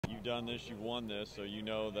you've done this, you've won this, so you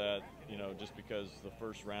know that, you know, just because the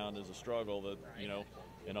first round is a struggle, that, you know,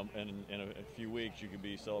 in a few weeks you could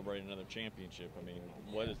be celebrating another championship. I mean,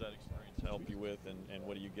 what does that experience help you with, and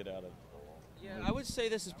what do you get out of it? Yeah, I would say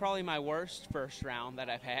this is probably my worst first round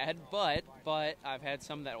that I've had, but I've had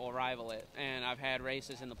some that will rival it, and I've had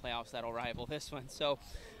races in the playoffs that will rival this one. So,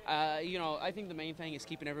 you know, I think the main thing is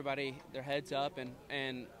keeping everybody their heads up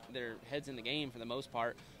and their heads in the game for the most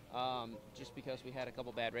part. Just because we had a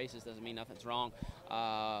couple bad races doesn't mean nothing's wrong.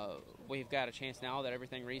 We've got a chance now that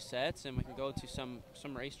everything resets, and we can go to some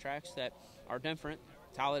racetracks that are different.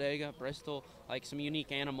 Talladega, Bristol, like some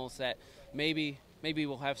unique animals that maybe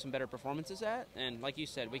we'll have some better performances at. And like you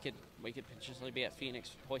said, we could potentially be at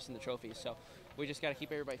Phoenix hoisting the trophies. So we just got to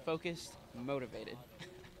keep everybody focused, motivated.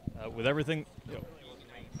 With everything,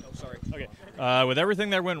 sorry. Okay. With everything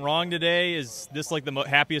that went wrong today, is this like the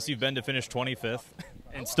happiest you've been to finish 25th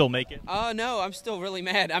and still make it? No, I'm still really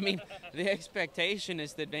mad. I mean, the expectation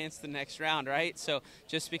is to advance to the next round, right? So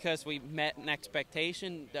just because we met an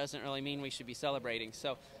expectation doesn't really mean we should be celebrating.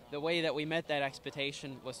 So the way that we met that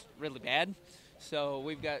expectation was really bad. So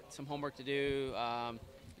we've got some homework to do.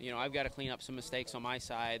 You know, I've got to clean up some mistakes on my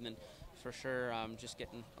side, and then for sure just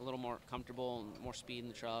getting a little more comfortable and more speed in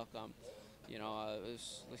the truck. You know,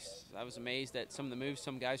 I was amazed at some of the moves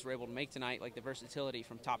some guys were able to make tonight, like the versatility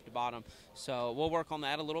from top to bottom. So we'll work on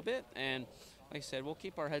that a little bit, and like I said, we'll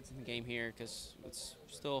keep our heads in the game here because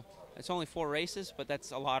it's only 4 races, but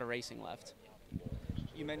that's a lot of racing left.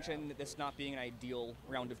 You mentioned this not being an ideal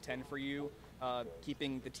round of 10 for you,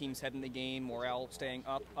 keeping the team's head in the game, morale staying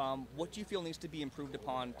up. What do you feel needs to be improved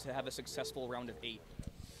upon to have a successful round of 8?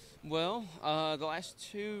 Well, the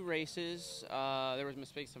last 2 races, there was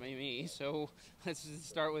mistakes by me, so let's just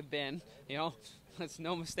start with Ben. You know, let's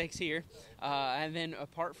no mistakes here. And then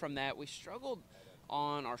apart from that, we struggled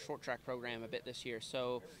on our short track program a bit this year.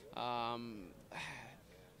 So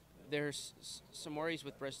there's some worries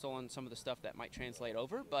with Bristol and some of the stuff that might translate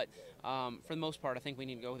over, but for the most part, I think we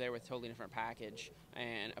need to go there with a totally different package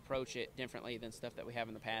and approach it differently than stuff that we have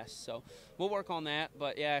in the past. So we'll work on that,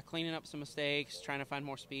 but yeah, cleaning up some mistakes, trying to find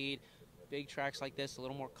more speed. Big tracks like this, a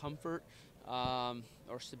little more comfort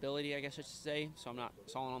or stability, I guess I should say, so I'm not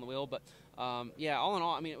stalling on the wheel. But yeah, all in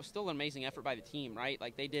all, I mean, it was still an amazing effort by the team, right?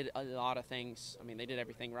 Like, they did a lot of things. I mean, they did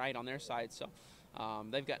everything right on their side, so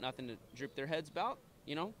they've got nothing to droop their heads about.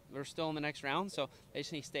 You know, we're still in the next round, so they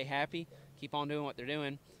just need to stay happy, keep on doing what they're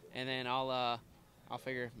doing, and then I'll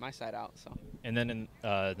figure my side out. So. And then in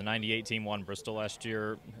the '98 team won Bristol last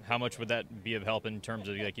year. How much would that be of help in terms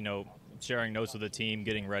of, like, you know, sharing notes with the team,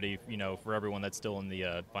 getting ready, you know, for everyone that's still in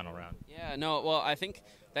the final round? Yeah, no, well, I think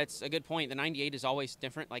that's a good point. The '98 is always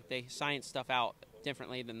different. Like, they science stuff out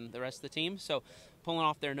differently than the rest of the team. So pulling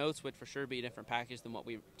off their notes would for sure be a different package than what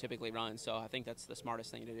we typically run. So I think that's the smartest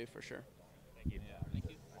thing to do for sure. Thank you. Yeah, thank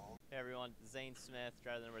you. Hey everyone, Zane Smith,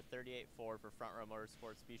 driver number 38 Ford for Front Row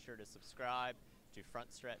Motorsports. Be sure to subscribe to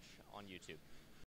Frontstretch on YouTube.